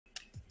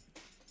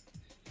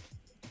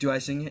Do I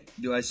sing it?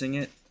 Do I sing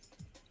it?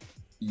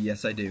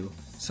 Yes, I do.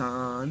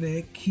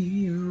 Sonic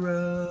Heroes.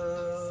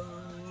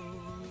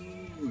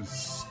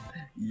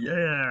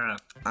 Yeah,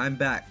 I'm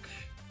back.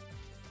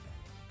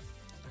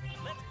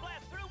 Let's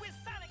blast through with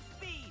Sonic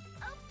speed.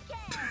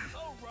 Okay.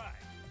 All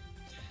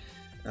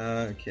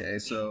right. Okay,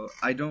 so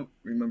I don't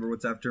remember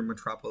what's after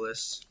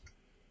Metropolis.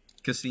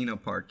 Casino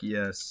Park,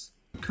 yes.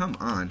 Come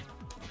on.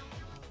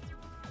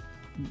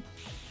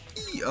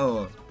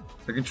 Oh,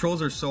 the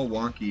controls are so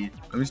wonky.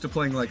 I'm used to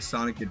playing like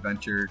Sonic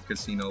Adventure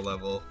Casino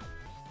level.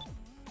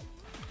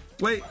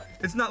 Wait,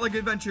 it's not like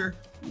Adventure.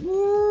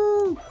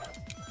 Woo!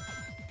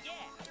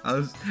 I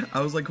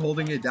was like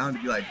holding it down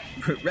to be like,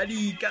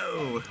 ready,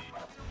 go.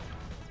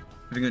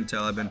 If you can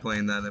tell, I've been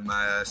playing that in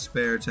my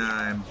spare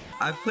time.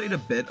 I've played a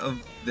bit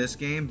of this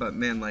game, but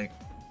man, like,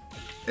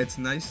 it's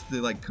nice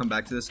to like come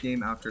back to this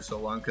game after so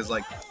long, because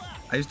like,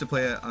 I used to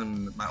play it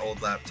on my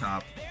old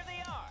laptop,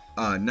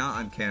 not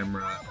on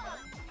camera,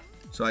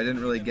 so I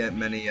didn't really get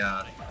many,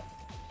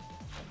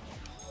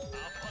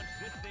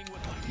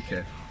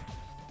 okay.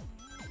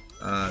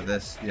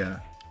 This, yeah.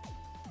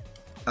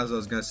 As I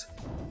was gonna say.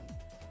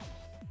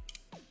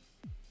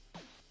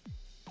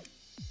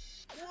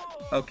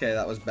 Okay,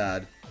 that was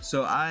bad.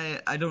 So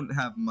I don't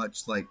have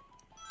much, like,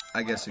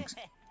 I guess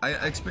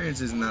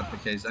experience isn't that the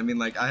case. I mean,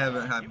 like, I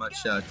haven't had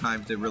much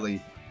time to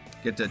really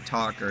get to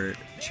talk or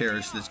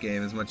cherish this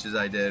game as much as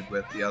I did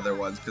with the other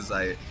ones, because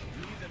I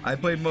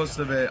played most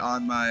of it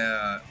on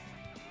my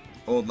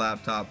old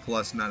laptop,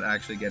 plus not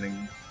actually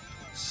getting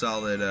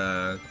solid,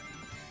 I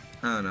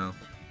don't know.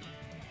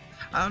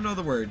 I don't know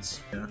the words.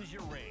 Yeah.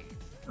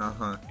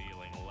 Uh-huh.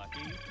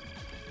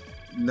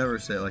 Never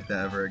say it like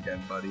that ever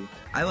again, buddy.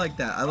 I like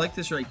that. I like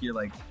this right here,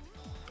 like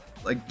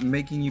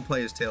making you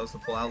play as Tails to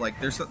pull out. Like,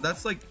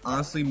 that's like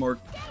honestly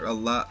a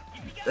lot.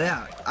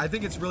 Yeah, I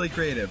think it's really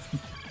creative.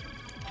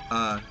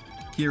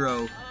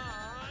 Hero.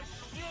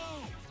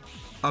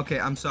 Okay,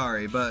 I'm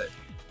sorry, but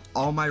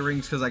all my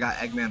rings because I got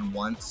Eggman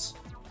once.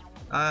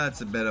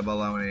 That's a bit of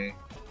baloney. It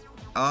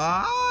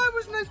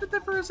was nice with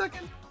that for a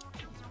second.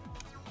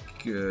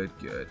 Good.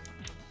 Leave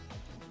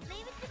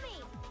it to me.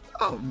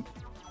 Oh.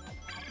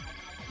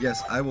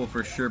 Yes, I will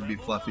for sure be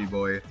Fluffy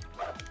Boy.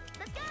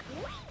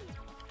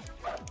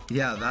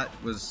 Yeah, that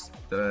was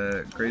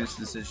the greatest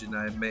decision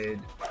I've made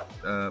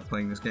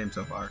playing this game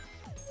so far.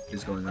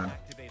 Is going on.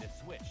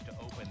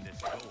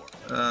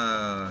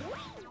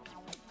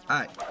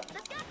 Alright.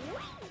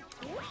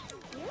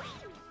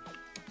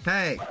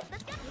 Hey!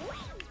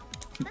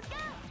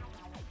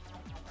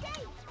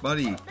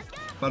 Buddy!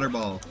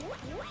 Butterball.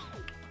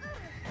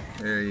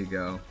 There you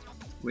go.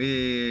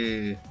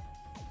 Wee!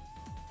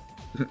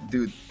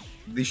 Dude,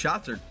 these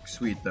shots are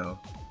sweet though.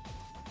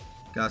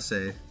 Gotta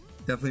say.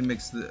 Definitely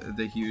makes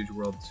the huge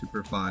world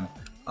super fun.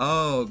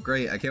 Oh,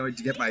 great. I can't wait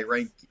to get my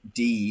rank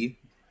D.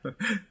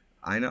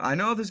 I know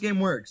how this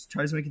game works.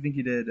 Tries to make you think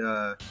you did,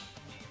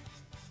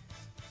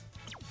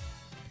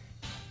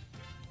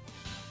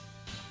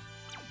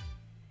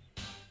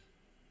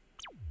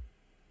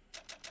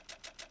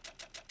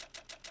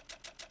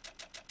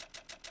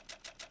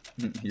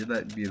 hear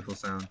that beautiful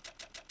sound.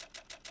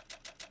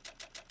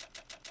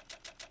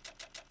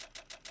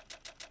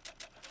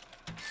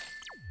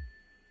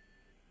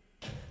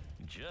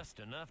 Just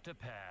enough to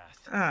pass.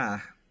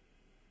 Ah.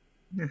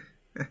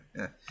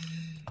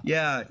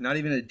 Yeah, not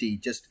even a D.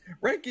 Just,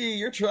 Ranky,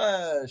 you're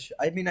trash.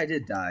 I mean, I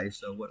did die,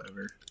 so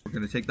whatever. We're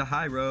gonna take the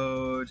high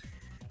road.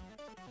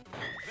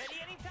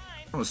 Ready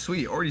anytime. Oh,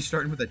 sweet. Already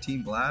starting with a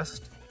Team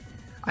Blast.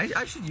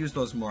 I should use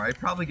those more. I'd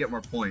probably get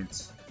more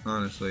points,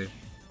 honestly.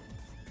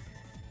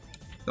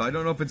 Though I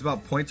don't know if it's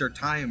about points or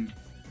time,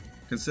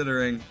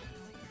 considering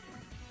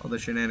all the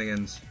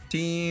shenanigans.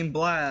 Team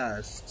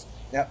Blast.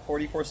 Yeah,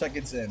 44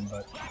 seconds in,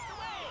 but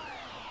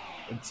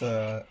it's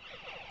a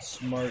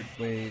smart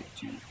way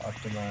to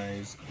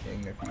optimize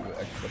getting a few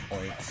extra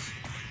points.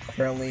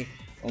 Apparently,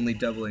 only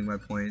doubling my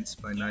points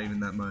by not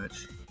even that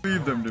much.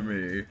 Leave them to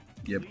me.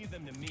 Yep. Leave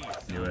them to me.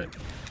 Do it.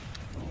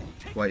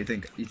 What, you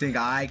think? You think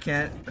I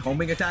can't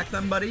homing attack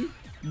them, buddy?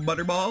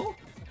 Butterball?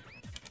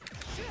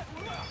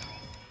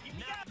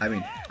 I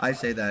mean, I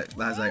say that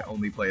as I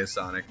only play as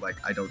Sonic. Like,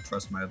 I don't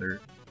trust my other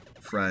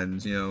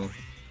friends, you know.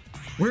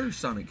 We're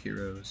Sonic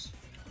Heroes.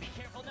 Be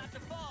careful not to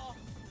fall.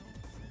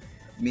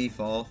 Me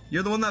fall?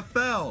 You're the one that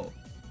fell!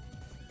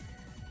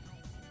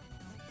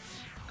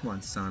 Come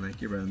on,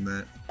 Sonic, you're better than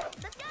that.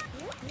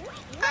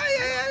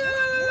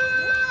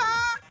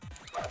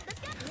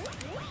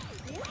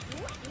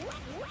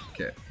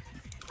 Okay.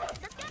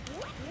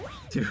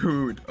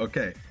 Dude,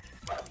 okay.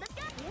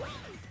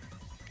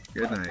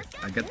 Good night.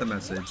 I get the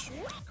message.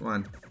 Come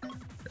on.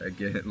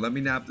 Let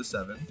me nab the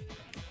 7.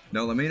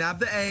 No, let me nab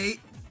the 8.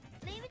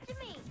 Leave it to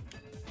me.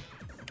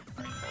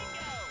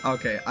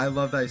 Okay, I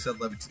love that I said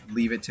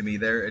leave it to me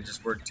there. It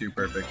just worked too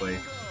perfectly.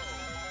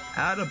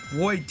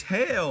 Attaboy,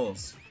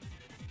 Tails!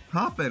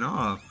 Popping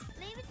off.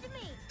 Leave it to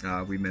me.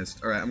 Ah, we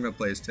missed. Alright, I'm gonna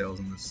play as Tails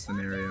in this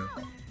scenario.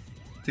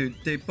 Dude,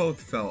 they both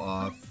fell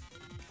off.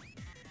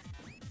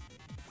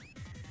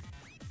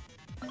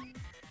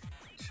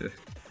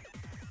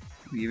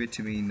 Leave it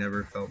to me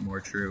never felt more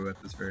true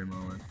at this very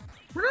moment.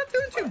 We're not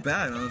doing too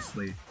bad,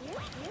 honestly.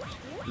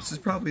 This is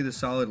probably the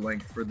solid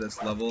length for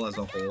this level as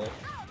a whole.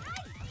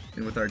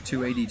 And with our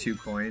 282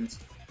 coins,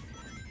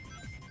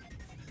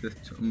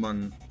 just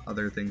among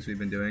other things we've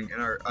been doing,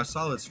 and a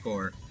solid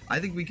score, I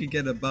think we could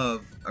get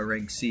above a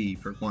rank C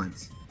for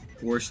once.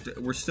 We're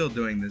still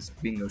doing this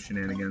bingo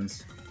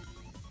shenanigans.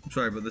 I'm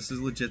sorry, but this is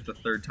legit the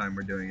third time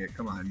we're doing it.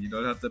 Come on, you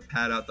don't have to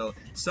pad out the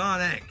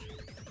Sonic.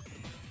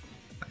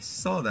 I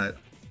saw that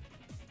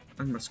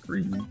on my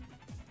screen.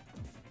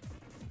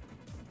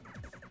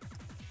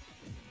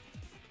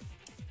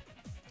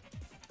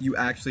 You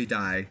actually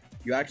die.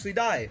 You actually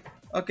die.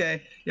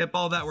 Okay. Yep.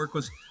 All that work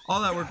was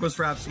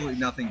for absolutely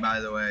nothing. By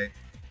the way.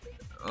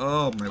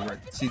 Oh my word.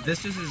 See,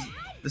 this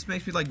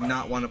makes me like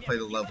not want to play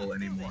the level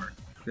anymore.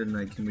 Good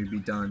night. Can we be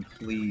done,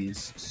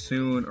 please?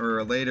 Soon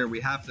or later,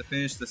 we have to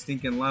finish the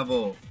stinking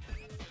level.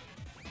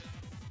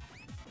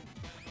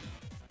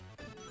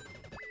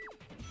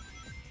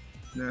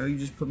 No, you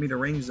just put me to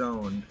ring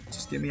zone.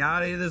 Just get me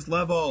out of this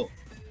level.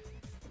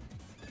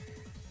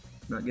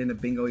 Not getting a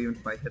bingo even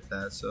if I hit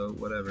that, so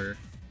whatever.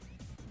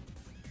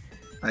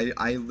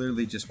 I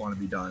literally just want to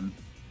be done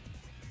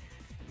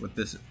with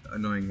this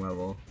annoying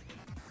level.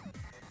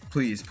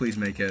 Please, please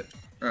make it.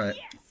 Alright.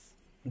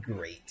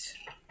 Great.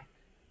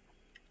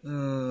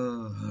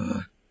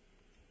 I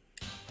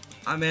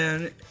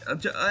mean,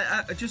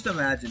 just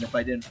imagine if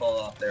I didn't fall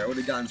off there. I would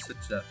have gotten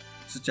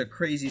such a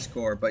crazy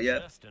score, but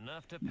yet. Just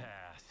enough to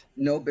pass.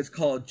 Nope, it's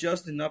called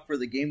just enough for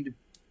the game to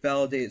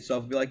validate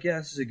itself and be like, yeah,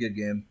 this is a good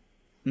game.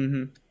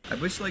 I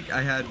wish like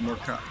I had more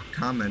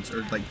comments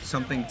or like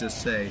something to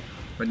say,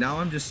 but now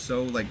I'm just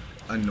so like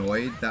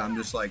annoyed that I'm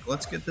just like,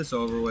 let's get this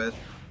over with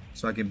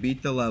so I can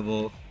beat the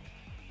level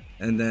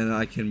and then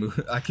I can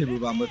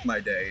move on with my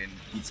day and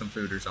eat some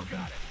food or something.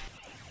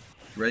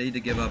 Ready to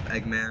give up,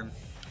 Eggman?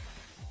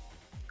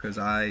 Because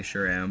I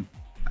sure am.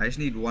 I just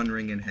need one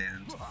ring in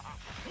hand.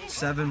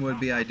 7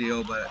 would be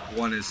ideal, but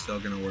 1 is still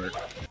gonna work.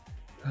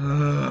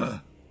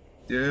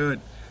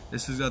 Dude,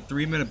 this is a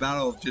 3-minute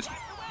battle of just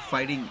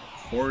fighting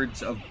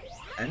hordes of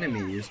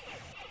enemies.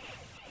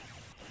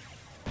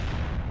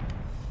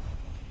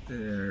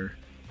 There.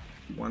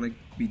 You want to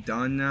be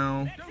done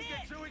now?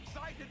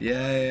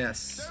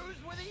 Yes.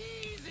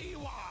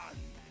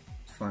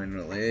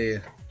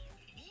 Finally.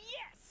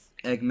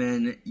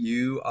 Eggman,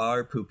 you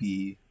are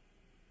poopy.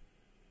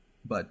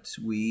 But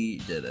we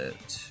did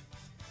it.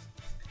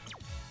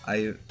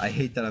 I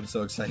hate that I'm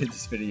so excited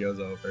this video's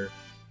over.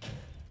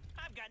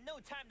 I've got no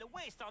time to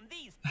waste on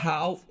these.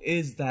 How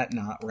is that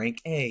not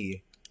rank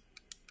A?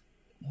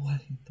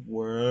 What in the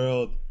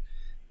world?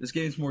 This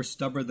game's more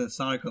stubborn than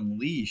Sonic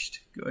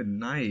Unleashed. Good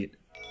night.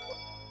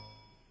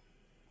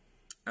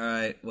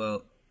 Alright,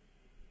 well,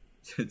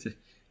 the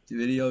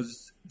video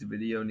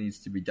needs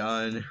to be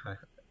done.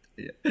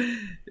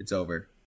 It's over.